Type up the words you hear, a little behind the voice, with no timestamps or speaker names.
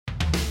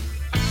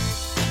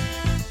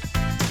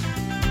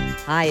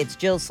Hi, it's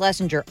Jill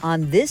Schlesinger.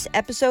 On this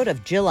episode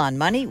of Jill on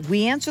Money,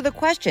 we answer the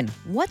question,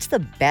 what's the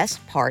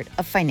best part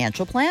of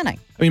financial planning?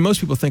 I mean, most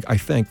people think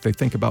they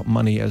think about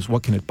money as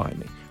what can it buy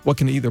me? What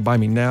can it either buy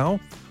me now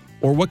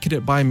or what could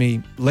it buy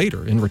me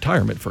later in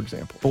retirement, for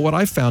example? But what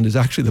I found is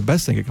actually the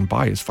best thing it can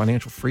buy is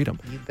financial freedom.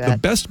 You bet. The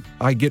best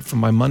I get from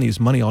my money is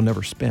money I'll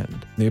never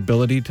spend. The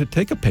ability to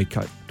take a pay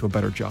cut to a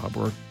better job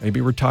or maybe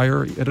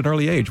retire at an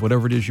early age,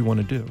 whatever it is you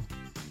want to do.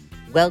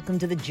 Welcome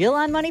to the Jill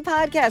on Money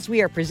podcast.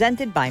 We are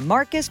presented by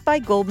Marcus by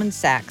Goldman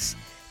Sachs.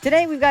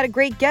 Today, we've got a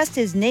great guest.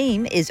 His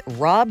name is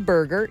Rob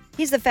Berger.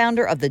 He's the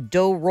founder of the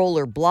Dough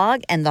Roller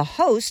blog and the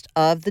host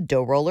of the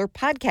Dough Roller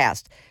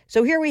podcast.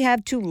 So here we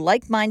have two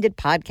like-minded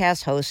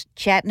podcast hosts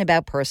chatting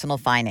about personal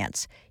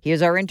finance.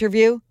 Here's our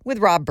interview with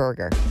Rob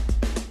Berger.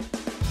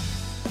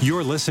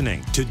 You're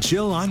listening to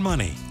Jill on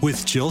Money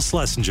with Jill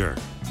Schlesinger.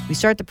 We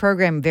start the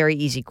program, very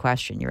easy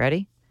question. You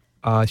ready?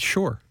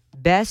 Sure.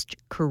 Best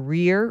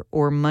career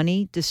or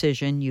money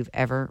decision you've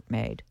ever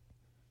made?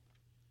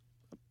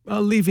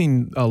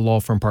 Leaving a law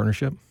firm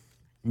partnership.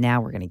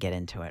 Now we're going to get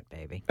into it,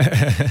 baby.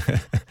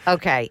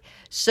 Okay.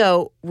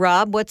 So,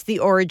 Rob, what's the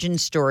origin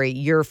story?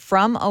 You're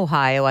from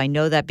Ohio. I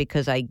know that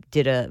because I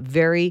did a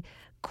very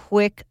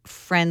quick,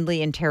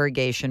 friendly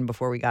interrogation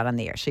before we got on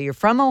the air. So you're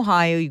from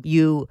Ohio.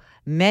 You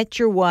met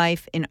your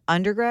wife in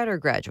undergrad or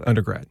graduate?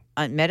 Undergrad.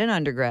 Met in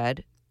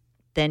undergrad.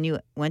 Then you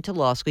went to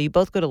law school. You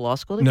both go to law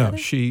school together? No,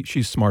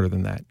 she's smarter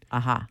than that.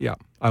 Uh-huh. Yeah,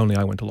 I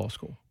went to law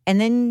school.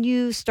 And then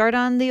you start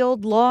on the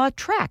old law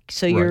track.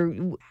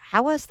 So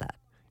how was that?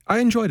 I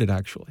enjoyed it,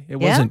 actually. It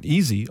wasn't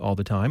easy all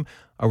the time.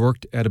 I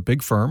worked at a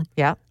big firm.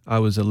 Yeah. I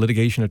was a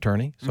litigation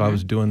attorney, so I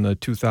was doing the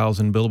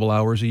 2,000 billable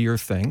hours a year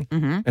thing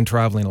and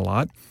traveling a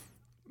lot.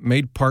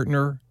 Made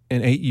partner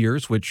in 8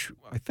 years, which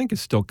I think is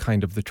still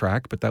kind of the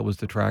track, but that was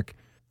the track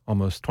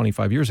almost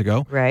 25 years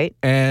ago. Right.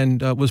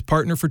 And was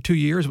partner for 2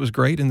 years. It was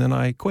great, and then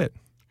I quit.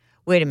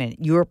 Wait a minute.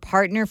 You were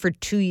partner for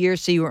 2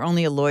 years, so you were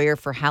only a lawyer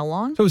for how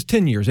long? So it was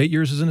 10 years, 8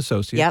 years as an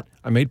associate. Yep.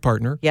 I made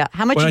partner. Yeah.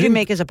 How much did you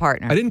make as a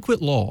partner? I didn't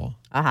quit law.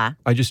 Uh-huh.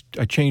 I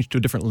changed to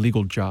a different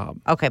legal job.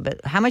 Okay,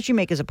 but how much you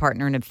make as a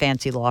partner in a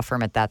fancy law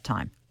firm at that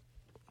time?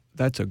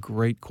 That's a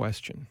great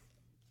question.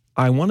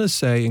 I want to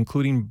say,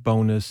 including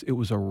bonus, it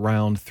was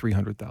around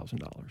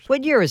 $300,000.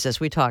 What year is this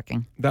we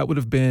talking? That would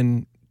have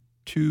been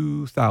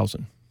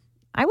 2000.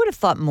 I would have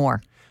thought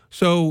more.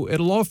 So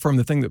at a law firm,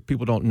 the thing that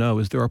people don't know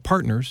is there are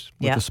partners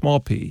with a small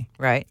p,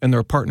 right, and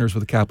there are partners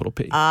with a capital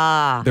P.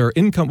 Ah. There are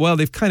income, well,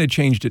 they've kind of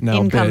changed it now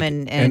income a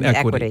bit, and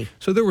equity.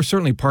 So there were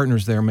certainly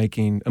partners there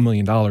making $1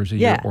 million a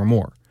year or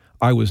more.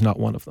 I was not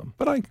one of them,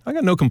 but I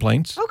got no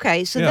complaints.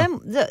 Okay, so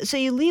so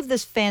you leave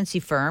this fancy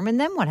firm, and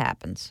then what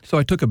happens? So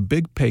I took a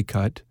big pay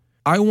cut.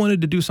 I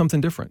wanted to do something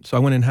different, so I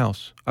went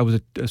in-house. I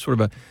was a sort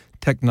of a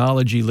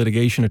technology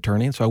litigation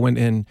attorney, and so I went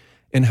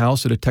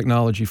in-house at a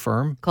technology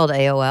firm. Called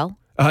AOL?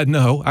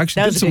 No,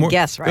 actually, that was a good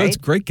guess, right? That's a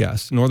great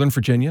guess. Northern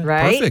Virginia,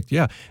 right? Perfect,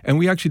 yeah. And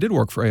we actually did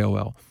work for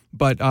AOL,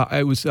 but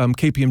I was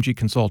KPMG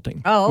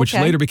Consulting, which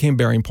later became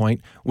Bearing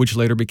Point, which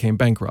later became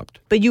bankrupt.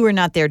 But you were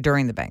not there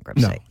during the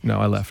bankruptcy. No,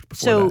 I left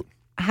before that.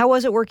 How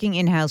was it working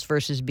in-house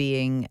versus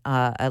being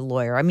a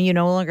lawyer? I mean, you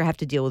no longer have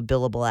to deal with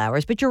billable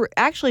hours, but you're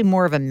actually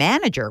more of a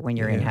manager when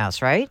you're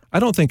in-house, right? I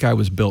don't think I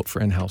was built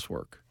for in-house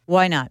work.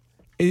 Why not?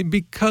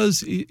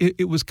 Because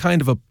it was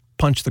kind of a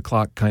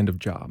punch-the-clock kind of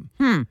job.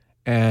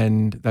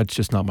 And that's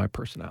just not my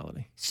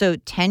personality. So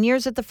 10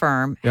 years at the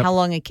firm. Yep. How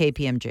long at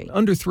KPMG?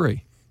 Under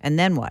 3. And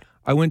then what?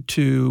 I went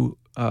to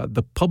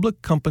the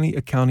Public Company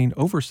Accounting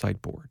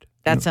Oversight Board.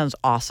 That sounds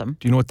awesome.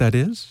 Do you know what that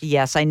is?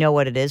 Yes, I know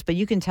what it is, but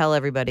you can tell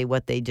everybody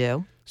what they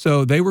do.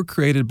 So they were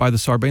created by the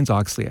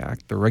Sarbanes-Oxley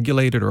Act. They're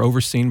regulated or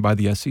overseen by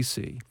the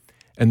SEC,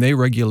 and they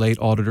regulate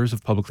auditors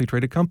of publicly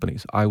traded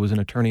companies. I was an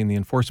attorney in the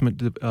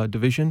enforcement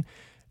division,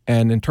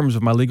 and in terms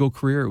of my legal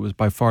career, it was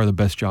by far the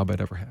best job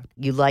I'd ever had.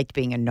 You liked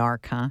being a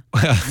narc, huh?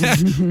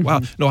 Wow.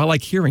 No, I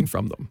like hearing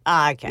from them.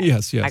 Okay.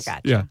 Yes. I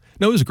got you. Yeah.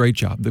 No, it was a great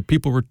job. The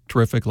people were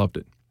terrific, loved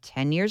it.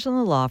 10 years in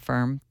the law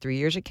firm, 3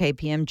 years at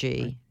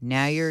KPMG. Right.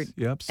 Now you're...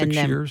 Yep, 6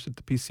 years at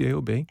the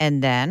PCAOB.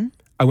 And then?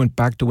 I went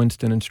back to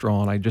Winston &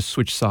 Strawn. I just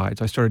switched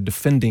sides. I started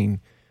defending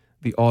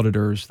the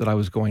auditors that I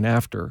was going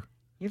after.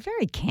 You're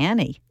very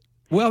canny.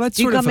 Well, that's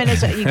you sort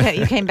of...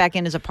 you came back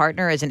in as a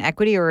partner, as an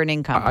equity or an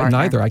income partner?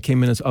 Neither. I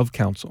came in as of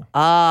counsel.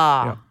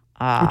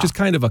 Which is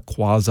kind of a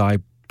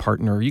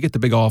quasi-partner. You get the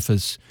big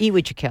office. Eat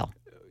what you kill.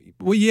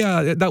 Well,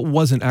 yeah, that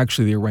wasn't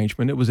actually the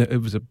arrangement. It was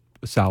a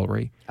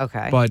salary.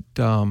 Okay.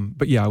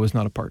 But yeah, I was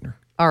not a partner.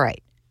 All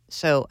right.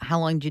 So how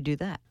long did you do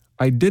that?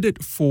 I did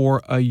it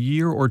for a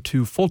year or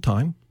two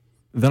full-time.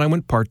 Then I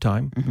went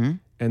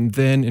part-time. And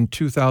then in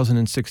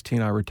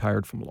 2016, I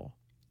retired from law.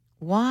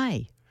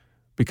 Why?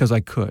 Because I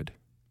could.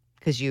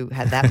 Because you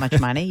had that much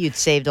money? You'd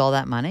saved all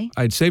that money?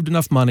 I'd saved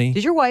enough money.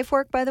 Did your wife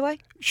work, by the way?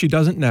 She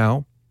doesn't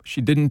now.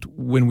 She didn't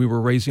when we were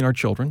raising our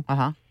children.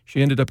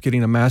 She ended up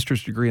getting a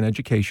master's degree in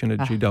education at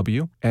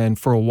GW. And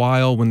for a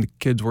while, when the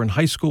kids were in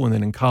high school and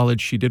then in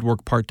college, she did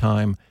work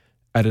part-time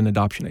at an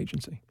adoption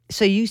agency.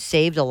 So you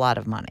saved a lot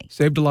of money.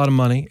 Saved a lot of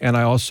money. And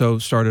I also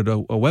started a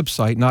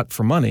website, not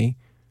for money,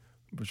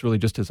 was really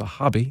just as a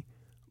hobby,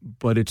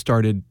 but it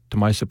started, to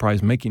my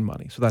surprise, making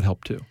money. So that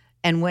helped too.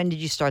 And when did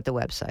you start the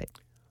website?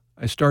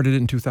 I started it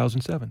in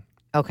 2007.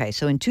 Okay,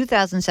 so in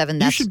 2007,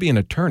 You should be an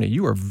attorney.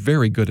 You are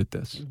very good at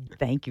this.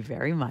 Thank you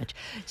very much.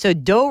 So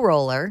Dough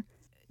Roller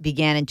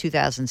began in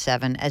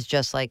 2007 as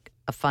just like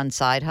a fun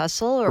side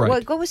hustle, or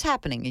Right. what was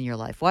happening in your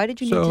life? Why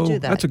did you need So, to do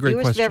that? that's a great You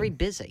was question. very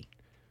busy.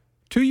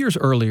 2 years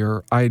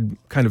earlier, I'd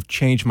kind of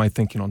changed my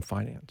thinking on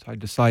finance. I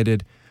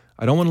decided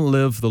I don't want to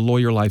live the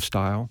lawyer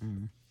lifestyle.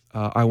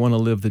 I want to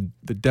live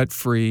the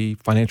debt-free,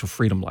 financial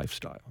freedom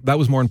lifestyle. That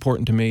was more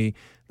important to me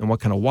than what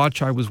kind of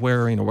watch I was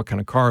wearing or what kind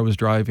of car I was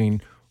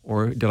driving,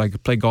 or did I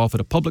play golf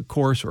at a public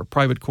course or a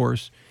private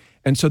course.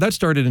 And so that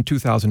started in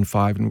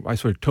 2005, and I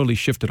sort of totally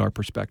shifted our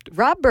perspective.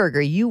 Rob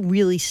Berger, you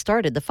really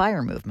started the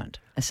FIRE movement,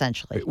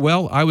 essentially.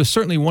 Well, I was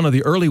certainly one of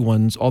the early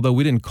ones, although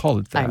we didn't call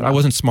it that. know. I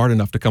wasn't smart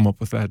enough to come up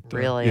with that.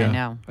 Really, I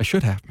know. I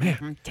should have.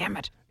 Man. Damn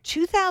it.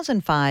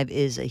 2005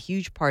 is a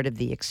huge part of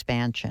the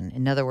expansion.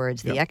 In other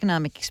words, the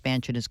economic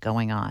expansion is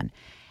going on.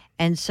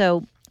 And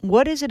so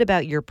what is it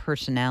about your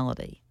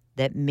personality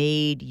that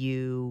made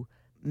you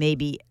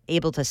maybe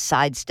able to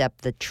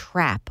sidestep the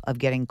trap of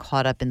getting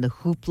caught up in the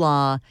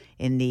hoopla,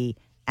 in the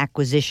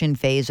acquisition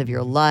phase of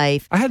your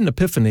life? I had an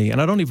epiphany,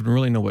 and I don't even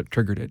really know what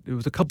triggered it. It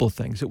was a couple of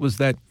things. It was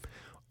that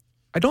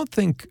I don't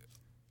think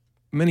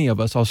many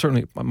of us, I'll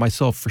certainly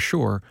myself for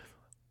sure,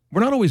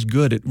 we're not always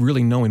good at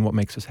really knowing what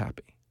makes us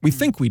happy. We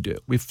think we do.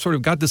 We've sort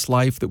of got this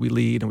life that we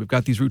lead, and we've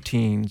got these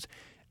routines,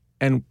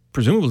 and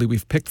presumably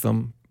we've picked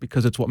them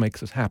because it's what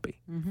makes us happy.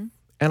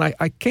 And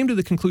I came to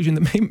the conclusion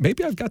that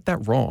maybe I've got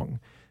that wrong.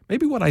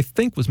 Maybe what I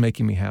think was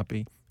making me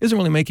happy isn't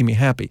really making me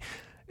happy.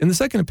 And the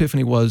second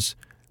epiphany was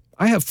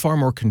I have far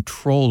more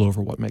control over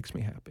what makes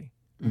me happy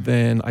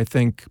than I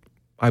think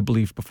I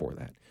believed before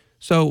that.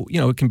 So,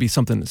 it can be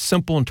something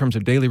simple in terms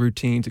of daily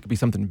routines. It could be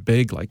something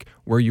big like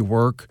where you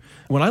work.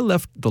 When I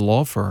left the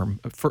law firm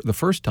for the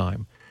first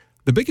time,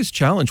 the biggest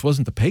challenge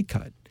wasn't the pay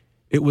cut.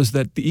 It was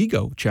that the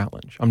ego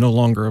challenge. I'm no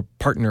longer a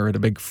partner at a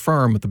big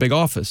firm at the big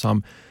office.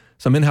 I'm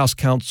some in-house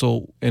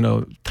counsel in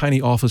a tiny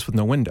office with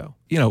no window.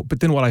 But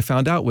then what I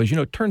found out was,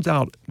 it turns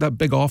out that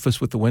big office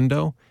with the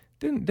window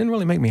didn't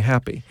really make me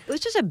happy. It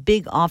was just a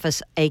big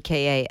office,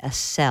 a.k.a. a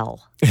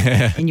cell,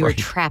 and you were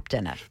trapped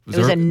in it. It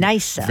was a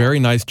nice cell. Very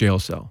nice jail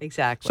cell.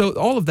 Exactly. So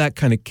all of that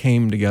kind of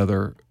came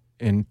together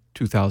in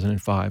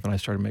 2005, and I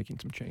started making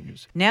some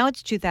changes. Now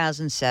it's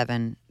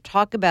 2007.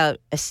 Talk about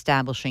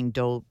establishing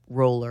Dough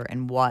Roller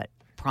and what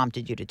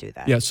prompted you to do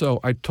that. Yeah, so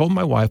I told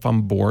my wife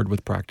I'm bored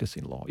with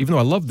practicing law. Even though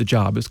I loved the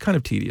job, it's kind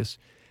of tedious.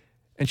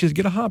 And she said,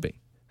 get a hobby.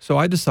 So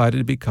I decided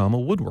to become a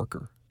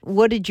woodworker.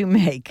 What did you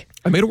make?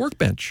 I made a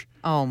workbench.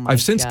 Oh, my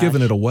I've since gosh.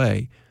 given it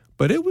away.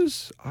 But it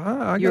was,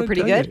 I You were gotta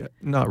pretty tell good? you,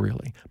 not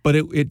really. But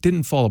it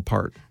didn't fall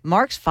apart.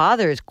 Mark's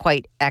father is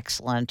quite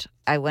excellent.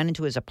 I went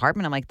into his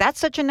apartment. I'm like, that's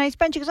such a nice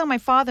bench. He goes, oh, my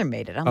father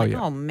made it. I'm like,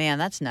 yeah. oh, man,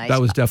 that's nice.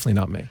 That was definitely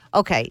not me.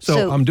 Okay,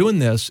 So I'm doing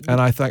this,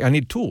 and I thought I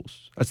need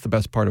tools. That's the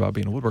best part about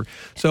being a woodworker.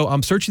 So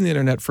I'm searching the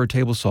internet for a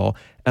table saw,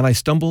 and I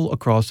stumble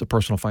across a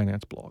personal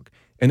finance blog.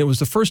 And it was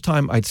the first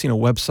time I'd seen a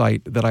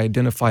website that I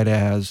identified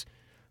as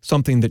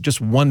something that just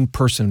one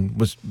person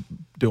was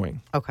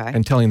doing Okay.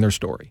 and telling their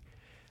story.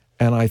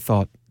 And I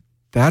thought,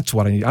 that's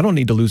what I need. I don't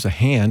need to lose a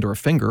hand or a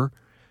finger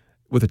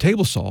with a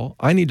table saw.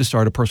 I need to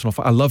start a personal.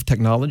 I love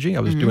technology.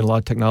 I was doing a lot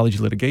of technology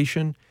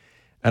litigation,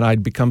 and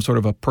I'd become sort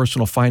of a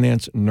personal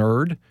finance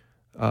nerd.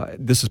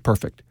 This is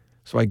perfect.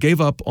 So I gave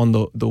up on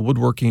the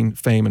woodworking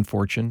fame and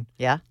fortune.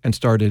 Yeah. And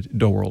started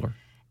Dough Roller.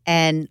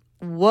 And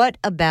what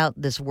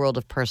about this world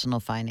of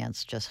personal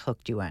finance just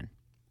hooked you in?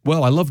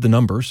 Well, I love the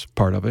numbers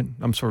part of it.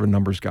 I'm sort of a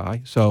numbers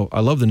guy, so I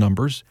love the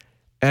numbers,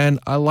 and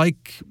I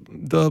like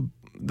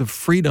the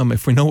freedom,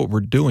 if we know what we're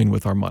doing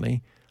with our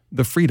money,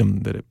 the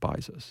freedom that it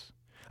buys us.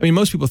 I mean,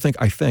 most people think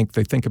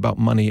about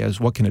money as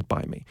what can it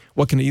buy me?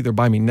 What can it either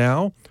buy me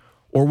now,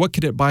 or what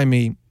could it buy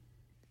me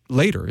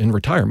later in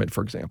retirement,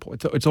 for example?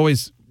 It's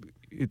always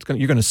you're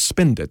going to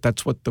spend it.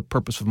 That's what the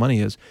purpose of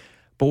money is.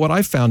 But what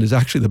I found is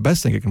actually the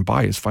best thing it can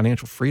buy is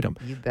financial freedom.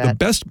 You bet. The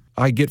best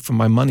I get from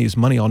my money is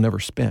money I'll never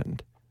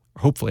spend.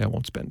 Hopefully, I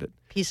won't spend it.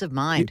 Peace of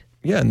mind.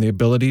 Yeah, and the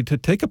ability to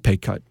take a pay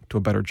cut to a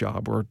better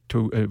job or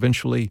to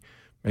eventually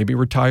maybe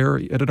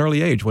retire at an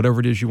early age, whatever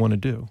it is you want to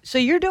do. So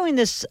you're doing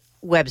this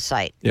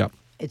website. Yeah.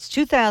 It's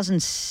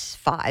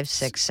 2005,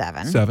 6,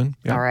 7. 7.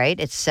 Yeah. All right.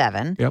 It's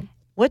 7. Yep.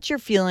 What's your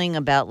feeling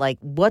about like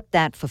what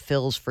that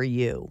fulfills for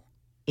you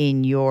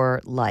in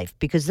your life?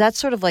 Because that's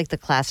sort of like the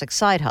classic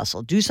side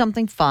hustle. Do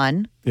something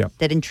fun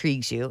that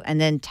intrigues you, and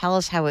then tell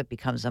us how it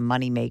becomes a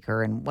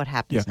moneymaker and what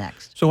happens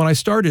next. So when I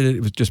started it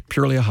was just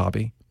purely a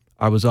hobby.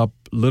 I was up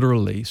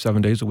literally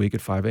 7 days a week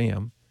at 5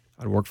 a.m.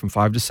 I'd work from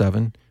 5 to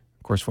 7.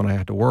 Of course, when I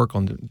had to work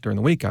during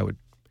the week, I would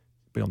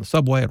be on the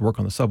subway. I'd work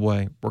on the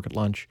subway, work at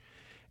lunch.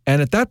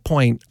 And at that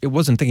point, it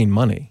wasn't thinking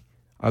money.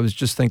 I was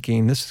just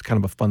thinking this is kind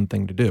of a fun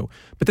thing to do.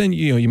 But then,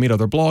 you meet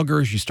other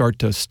bloggers, you start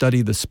to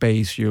study the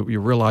space, you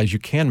realize you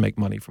can make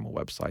money from a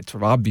website. It's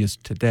sort of obvious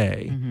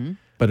today,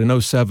 but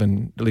in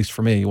 07, at least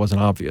for me, it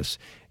wasn't obvious.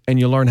 And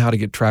you learn how to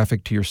get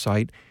traffic to your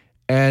site.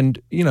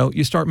 And,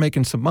 you start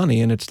making some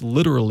money, and it's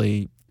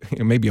literally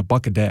maybe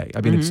 $1 a day.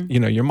 I mean, it's,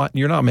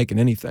 you're not making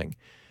anything.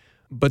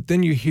 But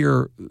then you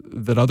hear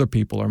that other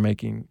people are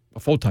making a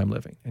full-time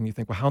living, and you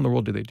think, well, how in the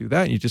world do they do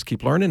that? And you just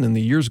keep learning, and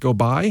the years go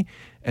by,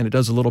 and it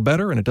does a little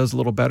better, and it does a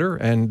little better,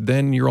 and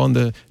then you're on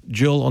the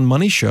Jill on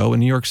Money show in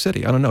New York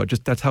City. I don't know,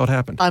 that's how it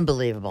happened.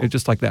 Unbelievable. It's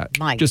just like that.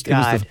 My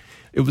God.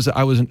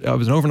 I was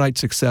an overnight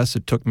success.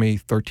 It took me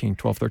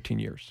 12, 13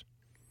 years.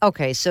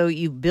 Okay, so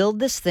you build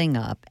this thing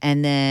up,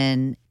 and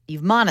then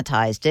you've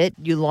monetized it.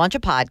 You launch a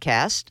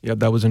podcast. Yeah,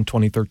 that was in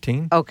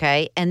 2013.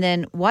 Okay, and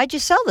then why'd you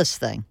sell this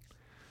thing?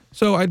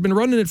 So I'd been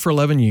running it for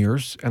 11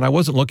 years, and I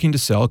wasn't looking to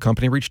sell. A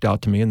company reached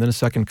out to me, and then a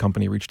second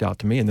company reached out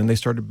to me, and then they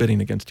started bidding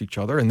against each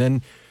other. And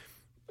then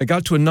it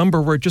got to a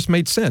number where it just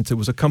made sense. It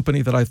was a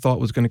company that I thought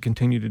was going to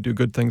continue to do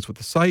good things with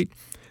the site.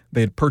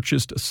 They had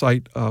purchased a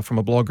site from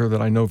a blogger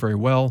that I know very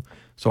well,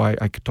 so I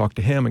could talk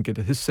to him and get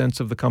his sense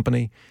of the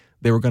company.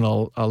 They were going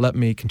to let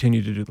me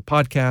continue to do the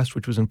podcast,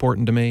 which was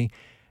important to me.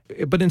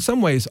 But in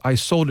some ways, I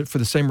sold it for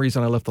the same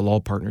reason I left the law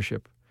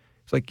partnership.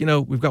 It's like,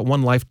 we've got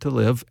one life to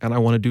live, and I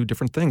want to do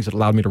different things. It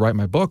allowed me to write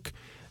my book.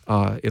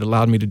 It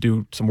allowed me to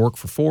do some work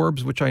for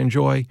Forbes, which I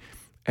enjoy.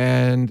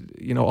 And,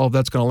 all of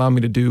that's going to allow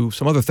me to do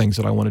some other things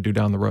that I want to do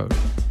down the road.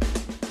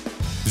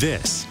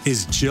 This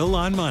is Jill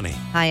on Money.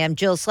 Hi, I'm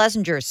Jill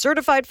Schlesinger,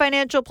 certified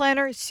financial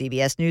planner,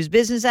 CBS News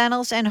business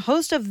analyst, and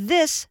host of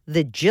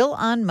the Jill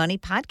on Money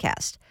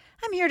podcast.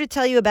 I'm here to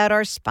tell you about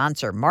our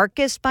sponsor,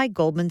 Marcus by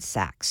Goldman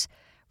Sachs.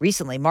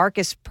 Recently,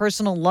 Marcus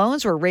personal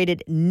loans were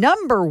rated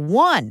number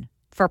 1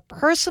 for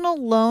personal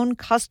loan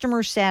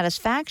customer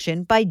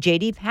satisfaction by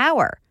J.D.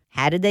 Power.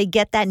 How did they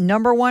get that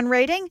number 1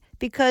 rating?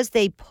 Because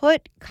they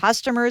put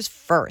customers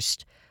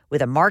first.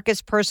 With a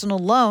Marcus personal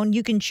loan,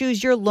 you can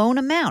choose your loan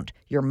amount,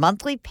 your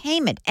monthly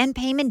payment, and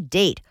payment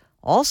date.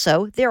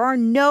 Also, there are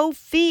no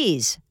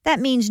fees. That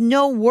means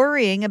no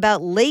worrying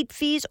about late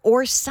fees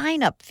or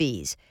sign-up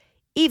fees.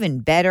 Even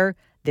better,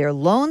 their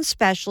loan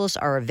specialists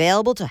are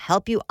available to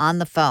help you on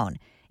the phone.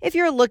 If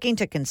you're looking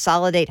to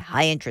consolidate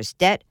high-interest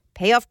debt,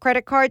 pay off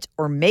credit cards,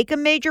 or make a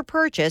major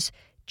purchase,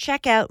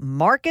 check out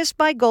Marcus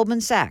by Goldman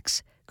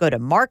Sachs. Go to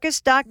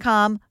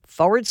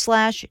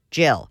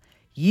marcus.com/Jill.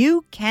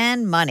 You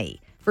can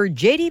money. For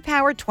J.D.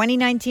 Power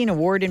 2019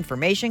 award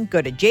information,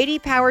 go to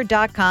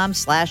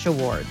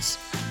jdpower.com/awards.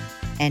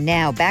 And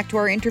now back to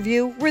our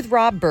interview with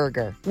Rob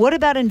Berger. What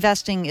about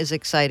investing is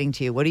exciting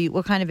to you?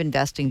 What kind of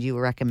investing do you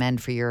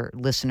recommend for your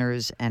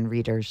listeners and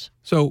readers?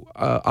 So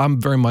I'm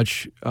very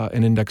much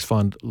an index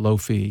fund, low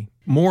fee,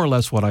 more or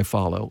less what I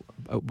follow.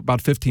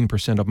 About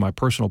 15% of my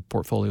personal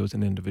portfolio is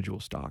in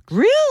individual stocks.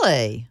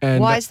 Really?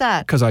 And why is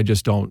that? Because I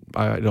don't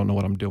know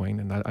what I'm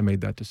doing, and I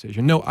made that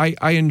decision. No,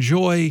 I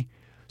enjoy.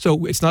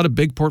 So it's not a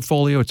big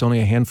portfolio. It's only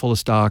a handful of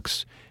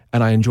stocks,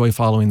 and I enjoy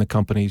following the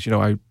companies.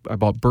 I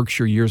bought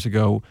Berkshire years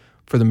ago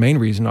for the main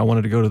reason I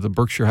wanted to go to the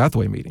Berkshire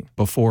Hathaway meeting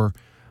before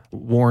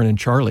Warren and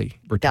Charlie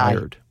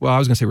retired. Well, I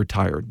was going to say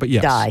retired, but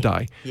yes,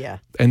 die. Yeah.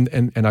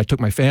 And I took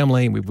my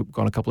family, and we've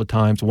gone a couple of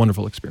times. A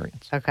wonderful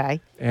experience. Okay.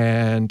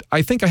 And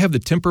I think I have the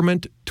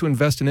temperament to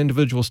invest in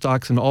individual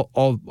stocks, and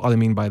all I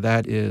mean by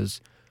that is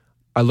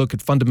I look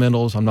at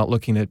fundamentals. I'm not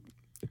looking at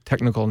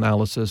technical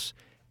analysis.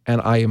 And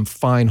I am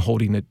fine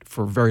holding it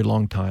for a very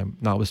long time,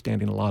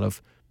 notwithstanding a lot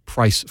of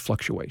price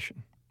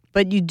fluctuation.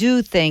 But you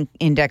do think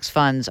index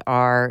funds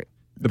are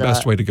the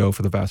best way to go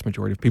for the vast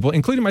majority of people,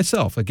 including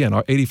myself. Again,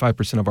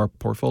 85% of our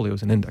portfolio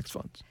is in index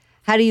funds.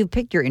 How do you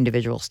pick your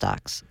individual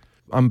stocks?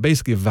 I'm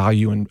basically a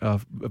value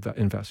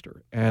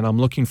investor, and I'm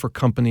looking for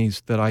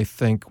companies that I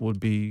think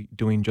would be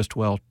doing just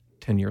well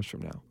 10 years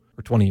from now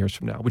or 20 years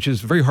from now, which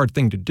is a very hard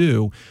thing to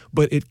do,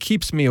 but it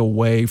keeps me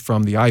away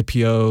from the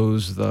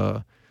IPOs,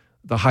 the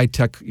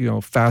high-tech,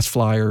 fast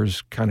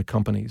flyers kind of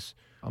companies.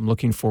 I'm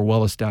looking for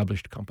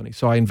well-established companies.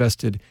 So I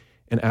invested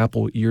in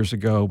Apple years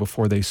ago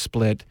before they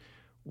split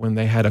when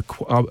they had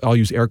I'll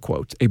use air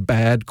quotes, a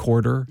bad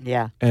quarter.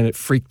 Yeah. And it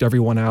freaked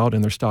everyone out,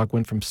 and their stock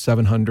went from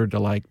 700 to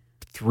like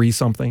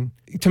 3-something.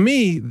 To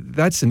me,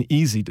 that's an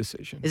easy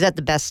decision. Is that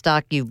the best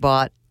stock you've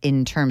bought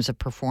in terms of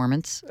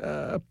performance?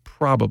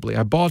 Probably.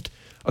 I bought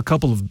a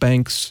couple of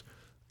banks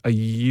a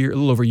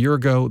little over a year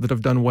ago that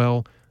have done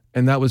well.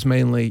 And that was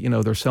mainly,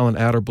 they're selling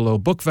at or below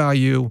book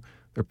value.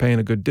 They're paying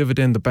a good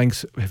dividend. The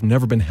banks have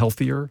never been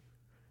healthier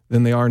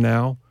than they are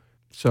now.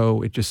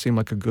 So it just seemed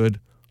like a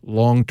good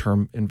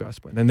long-term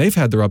investment. And they've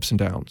had their ups and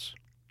downs,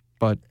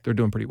 but they're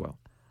doing pretty well.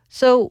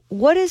 So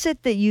what is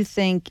it that you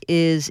think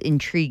is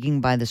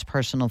intriguing by this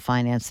personal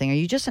finance thing? Are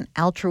you just an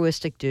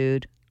altruistic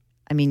dude?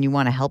 I mean, you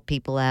want to help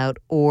people out?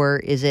 Or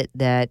is it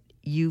that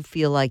you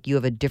feel like you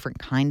have a different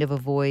kind of a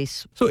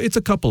voice? So it's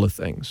a couple of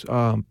things.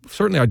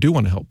 Certainly, I do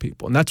want to help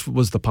people, and that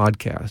was the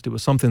podcast. It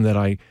was something that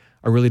I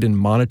really didn't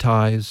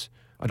monetize.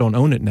 I don't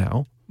own it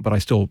now, but I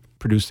still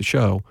produce the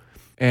show.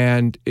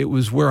 And it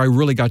was where I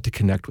really got to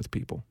connect with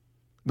people.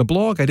 The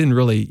blog, you didn't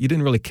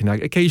really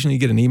connect. Occasionally you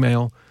get an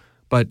email,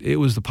 but it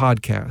was the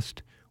podcast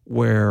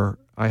where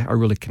I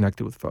really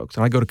connected with folks.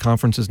 And I go to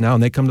conferences now,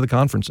 and they come to the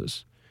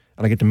conferences,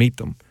 and I get to meet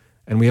them.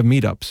 And we have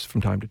meetups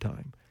from time to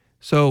time.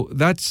 So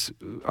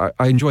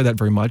I enjoy that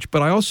very much.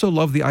 But I also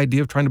love the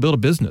idea of trying to build a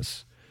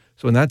business.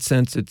 So in that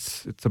sense,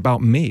 it's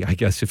about me, I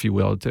guess, if you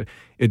will.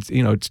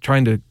 It's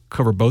trying to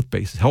cover both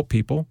bases, help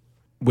people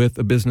with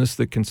a business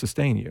that can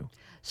sustain you.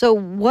 So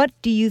what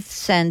do you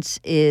sense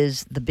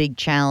is the big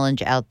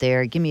challenge out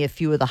there? Give me a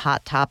few of the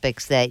hot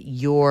topics that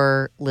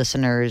your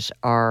listeners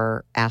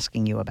are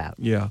asking you about.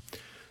 Yeah.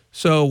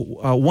 So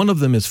one of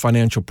them is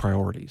financial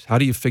priorities. How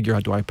do you figure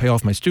out, do I pay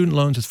off my student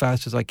loans as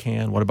fast as I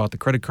can? What about the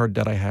credit card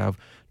debt I have?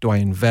 Do I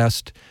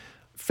invest?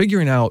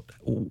 Figuring out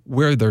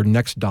where their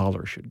next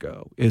dollar should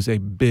go is a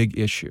big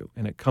issue.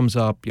 And it comes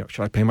up,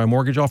 should I pay my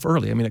mortgage off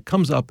early? I mean, it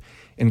comes up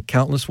in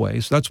countless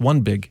ways. So that's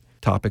one big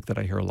topic that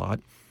I hear a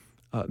lot.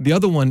 The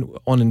other one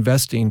on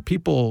investing,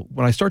 people,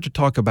 when I start to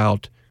talk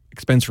about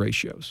expense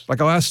ratios, like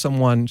I'll ask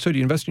someone, so do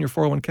you invest in your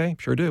 401k?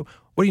 Sure do.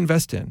 What do you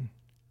invest in?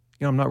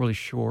 I'm not really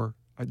sure.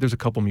 There's a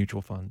couple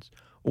mutual funds.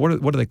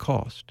 What do they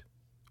cost?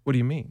 What do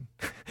you mean?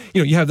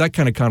 You have that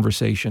kind of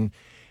conversation.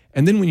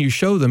 And then when you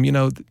show them,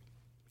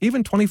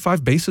 even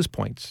 25 basis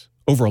points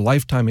over a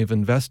lifetime of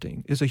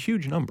investing is a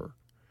huge number.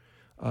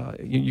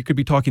 You could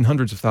be talking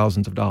hundreds of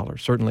thousands of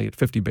dollars, certainly at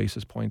 50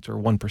 basis points or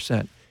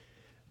 1%.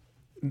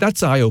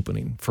 That's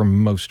eye-opening for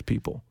most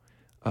people.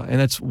 And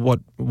that's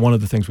one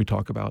of the things we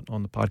talk about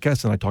on the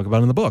podcast and I talk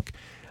about in the book.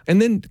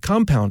 And then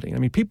compounding. I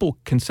mean, people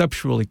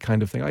conceptually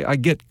kind of think, I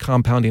get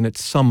compounding at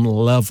some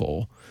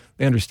level.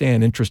 They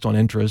understand interest on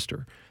interest.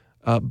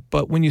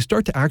 But when you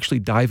start to actually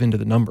dive into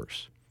the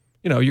numbers,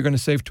 you're going to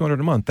save $200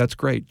 a month. That's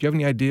great. Do you have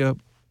any idea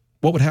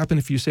what would happen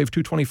if you save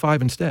 $225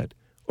 instead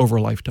over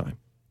a lifetime?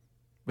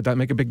 Would that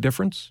make a big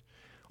difference?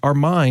 Our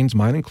minds,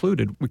 mine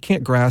included, we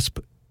can't grasp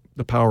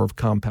the power of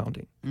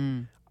compounding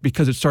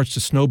because it starts to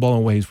snowball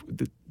in ways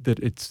that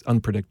it's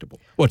unpredictable.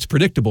 Well, it's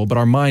predictable, but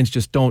our minds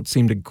just don't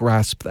seem to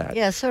grasp that.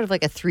 Yeah, it's sort of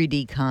like a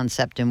 3D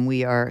concept, and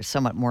we are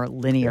somewhat more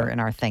linear in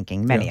our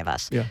thinking, many of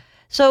us. Yeah.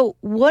 So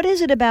what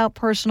is it about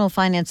personal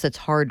finance that's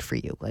hard for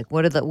you? Like,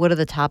 what are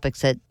the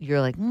topics that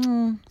you're like,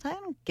 I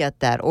don't get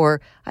that, or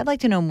I'd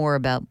like to know more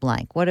about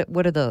blank. What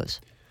are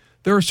those?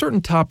 There are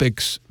certain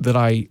topics that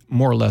I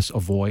more or less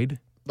avoid.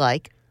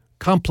 Like?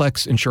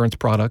 Complex insurance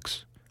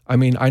products. I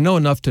mean, I know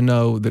enough to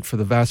know that for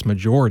the vast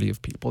majority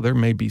of people, there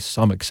may be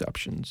some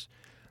exceptions.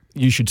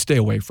 You should stay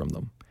away from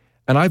them.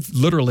 And I've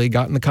literally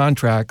gotten the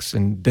contracts,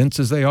 and dense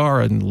as they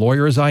are, and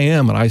lawyer as I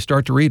am, and I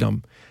start to read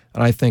them.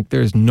 And I think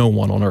there's no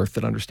one on earth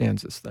that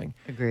understands this thing.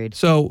 Agreed.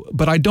 So,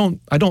 but I don't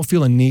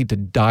feel a need to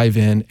dive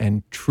in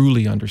and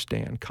truly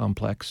understand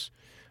complex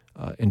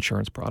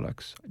insurance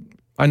products.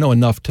 I know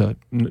enough to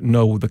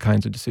know the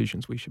kinds of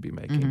decisions we should be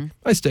making. Mm-hmm.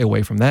 I stay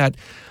away from that.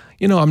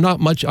 I'm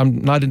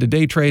not into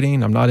day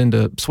trading. I'm not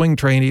into swing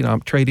trading.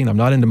 I'm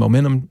not into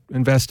momentum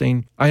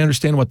investing. I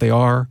understand what they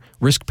are.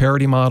 Risk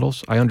parity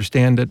models, I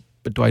understand it,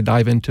 but do I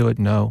dive into it?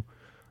 No.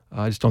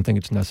 I just don't think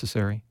it's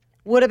necessary.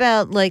 What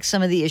about like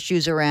some of the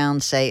issues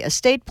around, say,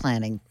 estate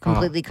planning?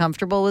 Completely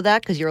comfortable with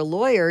that? Because you're a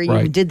lawyer.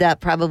 You did that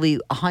probably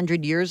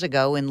 100 years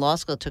ago in law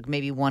school. It took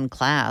maybe one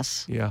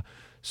class. Yeah.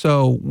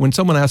 So when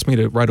someone asked me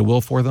to write a will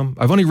for them,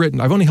 I've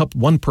only helped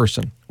one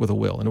person with a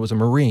will, and it was a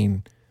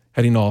Marine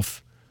heading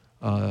off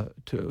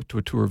to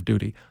a tour of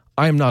duty.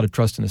 I am not a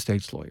trust and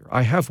estates lawyer.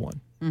 I have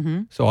one.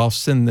 Mm-hmm. So I'll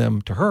send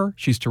them to her.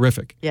 She's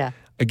terrific. Yeah.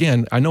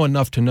 Again, I know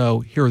enough to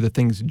know here are the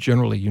things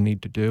generally you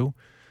need to do.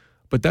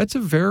 But that's a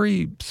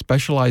very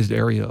specialized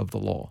area of the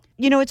law.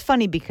 It's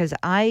funny because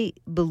I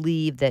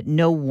believe that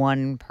no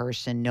one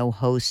person, no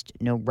host,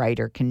 no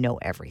writer can know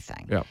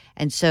everything. Yeah.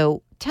 And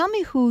so tell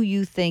me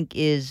who's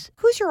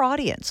your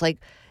audience? Like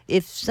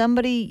if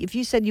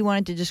you said you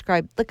wanted to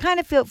describe the kind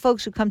of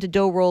folks who come to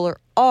Dough Roller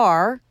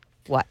are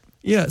what?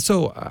 Yeah,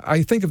 so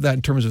I think of that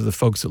in terms of the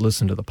folks that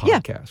listen to the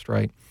podcast,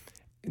 right?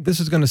 This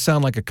is going to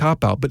sound like a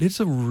cop-out, but it's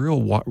a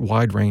real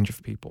wide range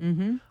of people.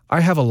 Mm-hmm. I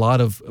have a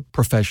lot of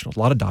professionals, a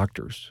lot of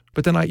doctors,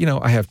 but then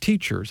I have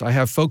teachers, I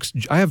have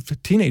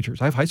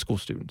teenagers, I have high school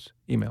students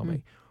email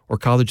me, or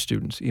college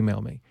students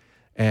email me,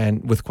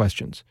 and with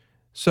questions.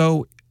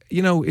 So,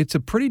 it's a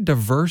pretty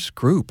diverse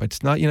group.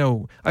 It's not,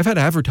 I've had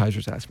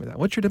advertisers ask me that.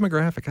 What's your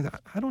demographic?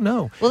 I don't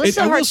know. Well,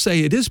 I will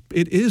say it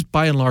is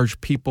by and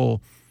large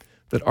people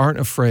that aren't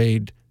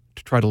afraid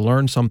to try to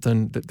learn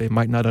something that they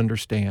might not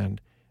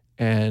understand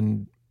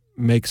and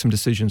make some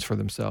decisions for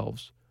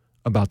themselves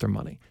about their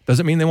money.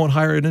 Doesn't mean they won't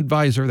hire an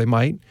advisor. They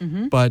might,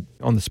 but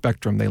on the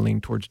spectrum, they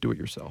lean towards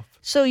do-it-yourself.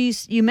 So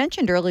you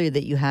mentioned earlier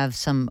that you have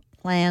some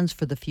plans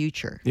for the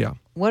future. Yeah.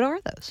 What are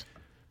those?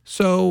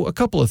 So a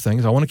couple of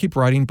things. I want to keep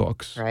writing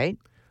books. Right.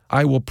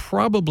 I will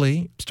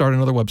probably start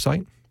another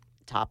website.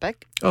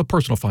 Topic?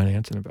 Personal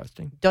finance and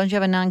investing. Don't you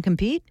have a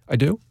non-compete? I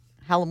do.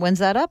 When's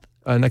that up?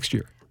 Next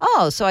year.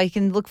 Oh, so I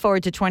can look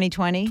forward to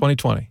 2020?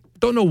 2020.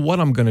 Don't know what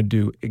I'm going to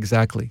do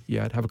exactly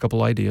yet. Have a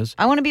couple ideas.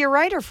 I want to be a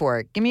writer for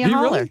it. Give me a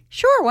holler. Really?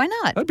 Sure, why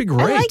not? That'd be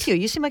great. I like you.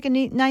 You seem like a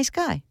nice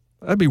guy.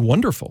 That'd be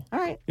wonderful. All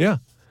right. Yeah.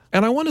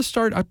 And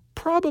I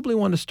probably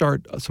want to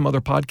start some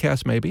other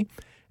podcasts maybe.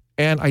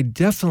 And I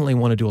definitely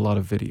want to do a lot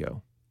of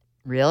video.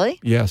 Really?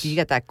 Yes. You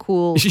got that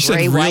cool She said,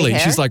 gray white really? hair?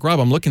 She's like, Rob,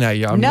 I'm looking at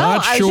you. I'm No, not I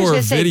was just sure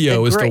gonna say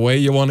video the is the way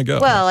you want to go.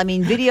 Well, I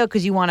mean, video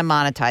because you want to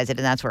monetize it, and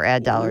that's where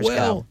ad dollars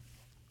go.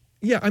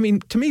 Yeah, I mean,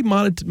 to me,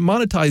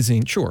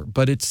 monetizing, sure,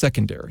 but it's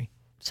secondary.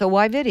 So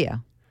why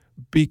video?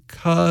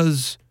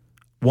 Because,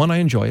 one, I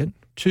enjoy it.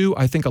 Two,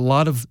 I think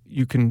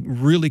you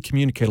can really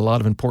communicate a lot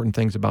of important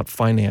things about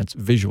finance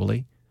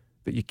visually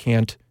that you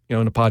can't,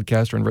 in a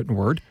podcast or in written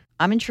word.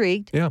 I'm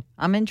intrigued. Yeah.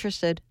 I'm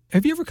interested.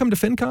 Have you ever come to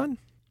FinCon?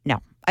 No.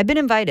 I've been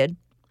invited.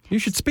 You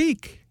should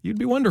speak. You'd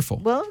be wonderful.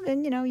 Well,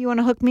 then, you want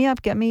to hook me up,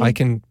 I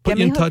can put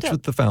you in touch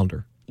with the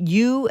founder.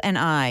 You and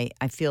I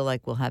feel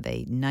like we'll have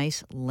a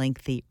nice,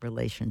 lengthy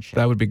relationship.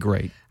 That would be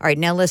great. All right,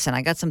 now listen,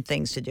 I got some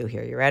things to do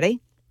here. You ready?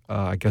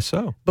 I guess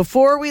so.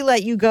 Before we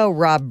let you go,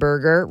 Rob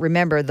Berger,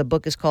 remember the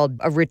book is called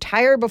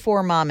Retire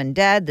Before Mom and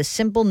Dad, The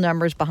Simple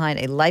Numbers Behind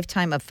a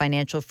Lifetime of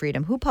Financial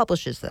Freedom. Who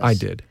publishes this? I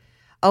did.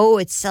 Oh,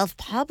 it's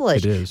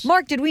self-published. It is.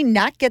 Mark, did we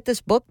not get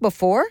this book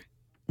before?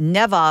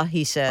 Never,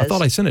 he says. I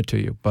thought I sent it to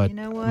you, but you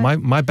know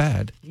what? my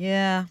bad.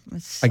 Yeah.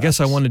 I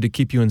guess I wanted to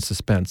keep you in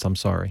suspense. I'm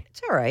sorry.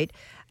 It's all right.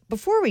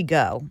 Before we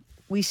go,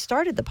 we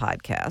started the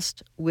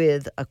podcast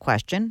with a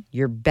question,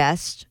 your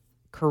best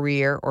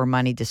career or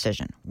money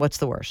decision. What's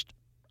the worst?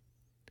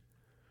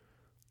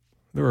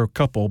 There were a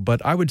couple,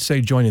 but I would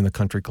say joining the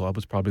country club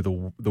was probably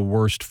the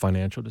worst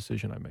financial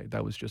decision I made.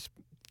 That was just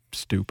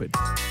stupid.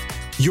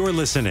 You're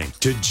listening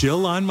to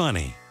Jill on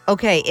Money.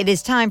 Okay, it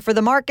is time for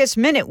the Marcus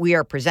Minute. We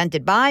are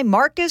presented by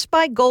Marcus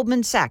by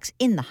Goldman Sachs.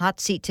 In the hot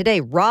seat today,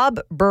 Rob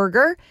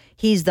Berger.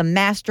 He's the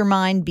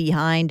mastermind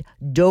behind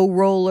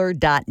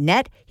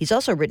doughroller.net. He's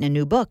also written a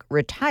new book,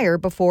 Retire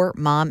Before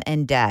Mom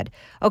and Dad.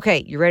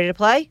 Okay, you ready to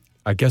play?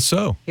 I guess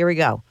so. Here we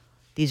go.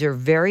 These are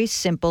very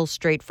simple,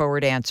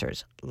 straightforward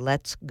answers.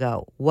 Let's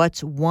go.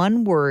 What's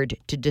one word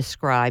to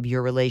describe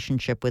your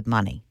relationship with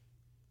money?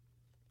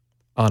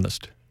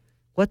 Honest.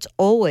 What's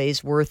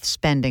always worth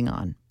spending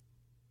on?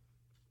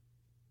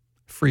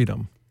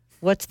 Freedom.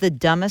 What's the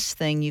dumbest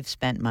thing you've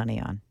spent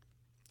money on?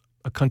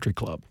 A country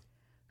club.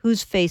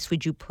 Whose face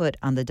would you put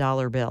on the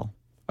dollar bill?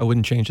 I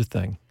wouldn't change a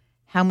thing.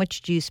 How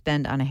much do you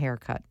spend on a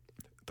haircut?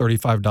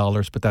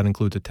 $35, but that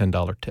includes a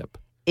 $10 tip.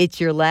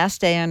 It's your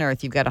last day on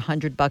earth. You've got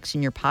 $100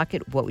 in your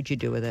pocket. What would you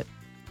do with it?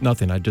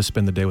 Nothing. I'd just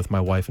spend the day with my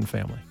wife and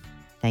family.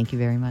 Thank you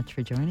very much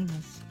for joining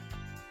us.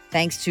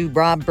 Thanks to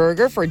Rob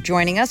Berger for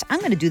joining us. I'm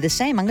going to do the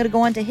same. I'm going to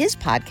go on to his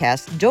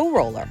podcast, Dough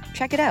Roller.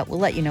 Check it out. We'll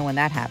let you know when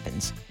that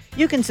happens.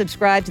 You can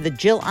subscribe to the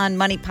Jill on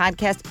Money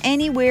podcast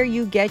anywhere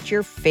you get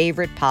your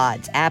favorite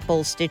pods.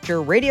 Apple,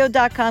 Stitcher,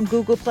 Radio.com,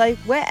 Google Play,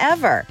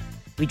 wherever.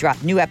 We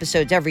drop new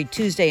episodes every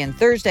Tuesday and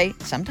Thursday,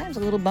 sometimes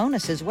a little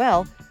bonus as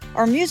well.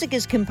 Our music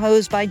is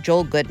composed by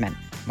Joel Goodman.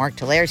 Mark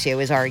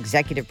Talercio is our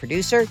executive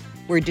producer.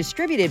 We're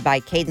distributed by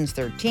Cadence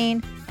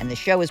 13, and the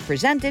show is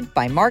presented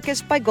by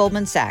Marcus by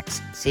Goldman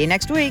Sachs. See you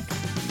next week.